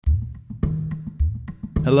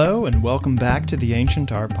Hello and welcome back to the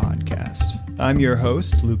Ancient Art Podcast. I'm your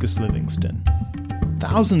host, Lucas Livingston.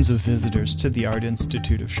 Thousands of visitors to the Art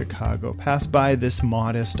Institute of Chicago pass by this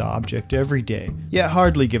modest object every day, yet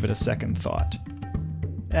hardly give it a second thought.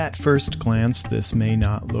 At first glance, this may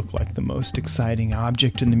not look like the most exciting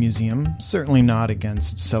object in the museum, certainly not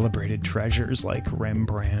against celebrated treasures like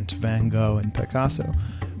Rembrandt, Van Gogh, and Picasso,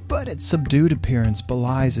 but its subdued appearance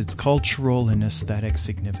belies its cultural and aesthetic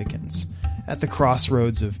significance at the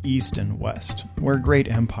crossroads of East and West, where great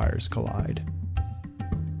empires collide.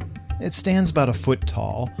 It stands about a foot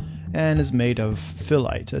tall and is made of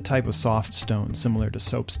phyllite, a type of soft stone similar to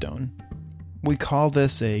soapstone. We call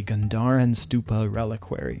this a Gandharan Stupa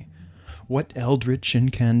reliquary. What eldritch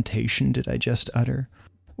incantation did I just utter?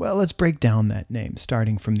 Well, let's break down that name,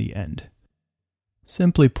 starting from the end.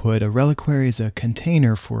 Simply put, a reliquary is a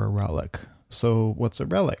container for a relic. So, what's a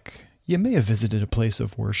relic? You may have visited a place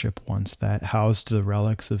of worship once that housed the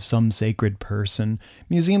relics of some sacred person.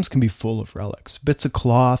 Museums can be full of relics. Bits of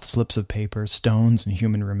cloth, slips of paper, stones, and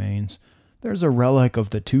human remains. There's a relic of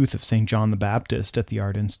the tooth of St. John the Baptist at the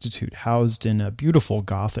Art Institute, housed in a beautiful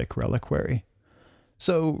Gothic reliquary.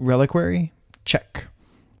 So, reliquary? Check.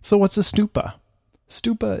 So what's a stupa?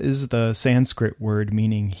 Stupa is the Sanskrit word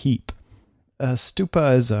meaning heap. A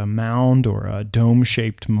stupa is a mound or a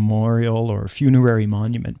dome-shaped memorial or funerary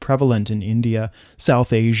monument prevalent in India,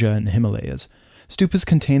 South Asia, and the Himalayas. Stupas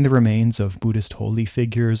contain the remains of Buddhist holy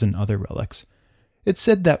figures and other relics. It's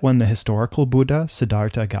said that when the historical Buddha,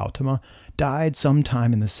 Siddhartha Gautama, died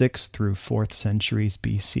sometime in the 6th through 4th centuries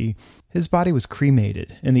BC, his body was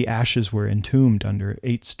cremated and the ashes were entombed under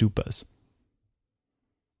 8 stupas.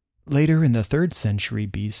 Later in the 3rd century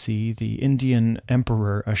BC, the Indian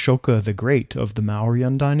emperor Ashoka the Great of the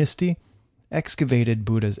Mauryan dynasty excavated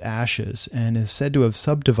Buddha's ashes and is said to have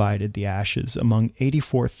subdivided the ashes among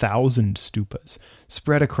 84,000 stupas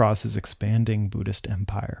spread across his expanding Buddhist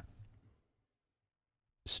empire.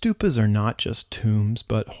 Stupas are not just tombs,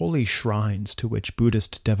 but holy shrines to which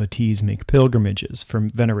Buddhist devotees make pilgrimages for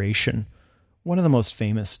veneration. One of the most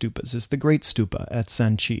famous stupas is the Great Stupa at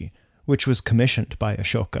Sanchi, which was commissioned by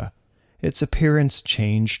Ashoka. Its appearance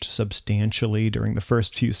changed substantially during the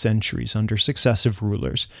first few centuries under successive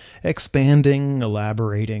rulers, expanding,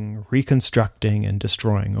 elaborating, reconstructing, and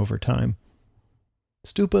destroying over time.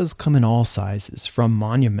 Stupas come in all sizes, from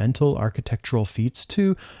monumental architectural feats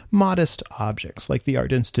to modest objects like the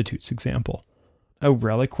Art Institute's example. A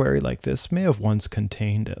reliquary like this may have once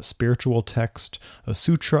contained a spiritual text, a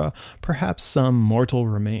sutra, perhaps some mortal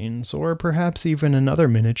remains, or perhaps even another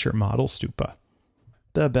miniature model stupa.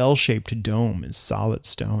 The bell-shaped dome is solid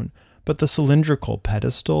stone, but the cylindrical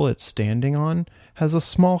pedestal it's standing on has a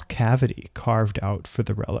small cavity carved out for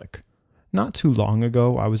the relic. Not too long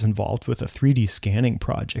ago, I was involved with a 3D scanning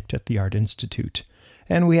project at the Art Institute,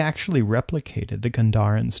 and we actually replicated the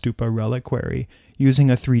Gandharan Stupa reliquary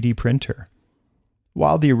using a 3D printer.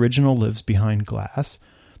 While the original lives behind glass,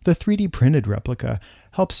 the 3D printed replica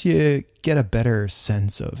helps you get a better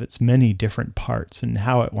sense of its many different parts and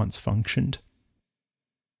how it once functioned.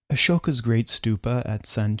 Ashoka's Great Stupa at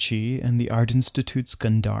Sanchi and the Art Institute's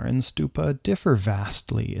Gandharan Stupa differ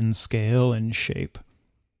vastly in scale and shape.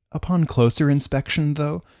 Upon closer inspection,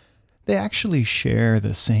 though, they actually share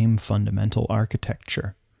the same fundamental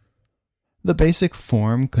architecture. The basic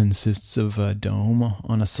form consists of a dome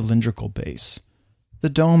on a cylindrical base. The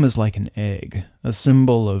dome is like an egg, a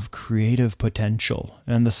symbol of creative potential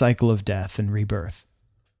and the cycle of death and rebirth.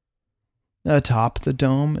 Atop the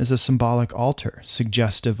dome is a symbolic altar,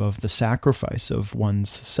 suggestive of the sacrifice of one's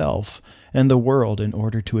self and the world in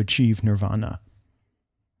order to achieve nirvana.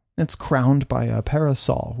 It's crowned by a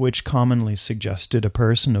parasol, which commonly suggested a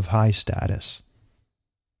person of high status.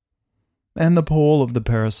 And the pole of the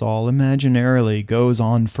parasol imaginarily goes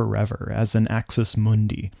on forever as an axis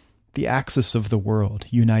mundi, the axis of the world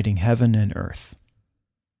uniting heaven and earth.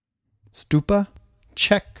 Stupa?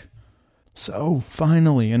 Check. So,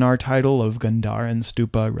 finally, in our title of Gandharan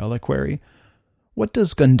Stupa Reliquary, what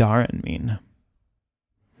does Gandharan mean?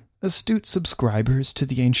 Astute subscribers to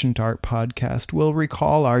the Ancient Art Podcast will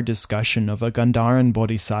recall our discussion of a Gandharan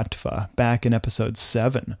Bodhisattva back in episode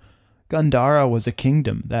 7. Gandhara was a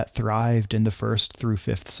kingdom that thrived in the 1st through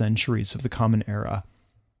 5th centuries of the Common Era.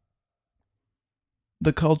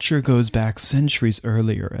 The culture goes back centuries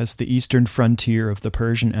earlier as the eastern frontier of the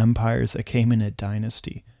Persian Empire's Achaemenid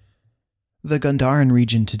dynasty. The Gandharan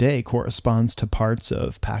region today corresponds to parts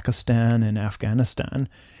of Pakistan and Afghanistan,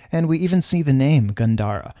 and we even see the name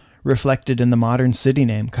Gandhara reflected in the modern city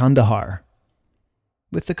name Kandahar.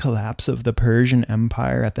 With the collapse of the Persian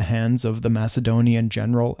Empire at the hands of the Macedonian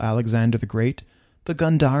general Alexander the Great, the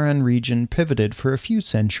Gandharan region pivoted for a few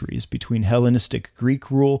centuries between Hellenistic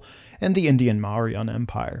Greek rule and the Indian Mauryan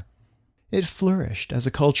Empire. It flourished as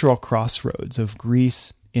a cultural crossroads of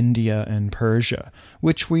Greece, India, and Persia,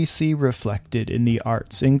 which we see reflected in the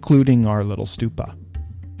arts, including our little stupa.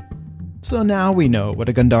 So now we know what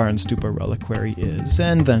a Gandharan stupa reliquary is,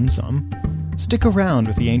 and then some. Stick around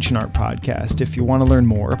with the Ancient Art Podcast if you want to learn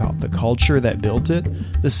more about the culture that built it,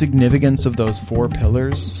 the significance of those 4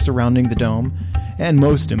 pillars surrounding the dome, and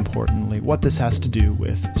most importantly, what this has to do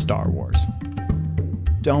with Star Wars.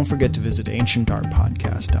 Don't forget to visit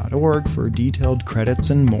ancientartpodcast.org for detailed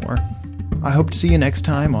credits and more. I hope to see you next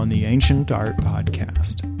time on the Ancient Art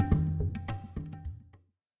Podcast.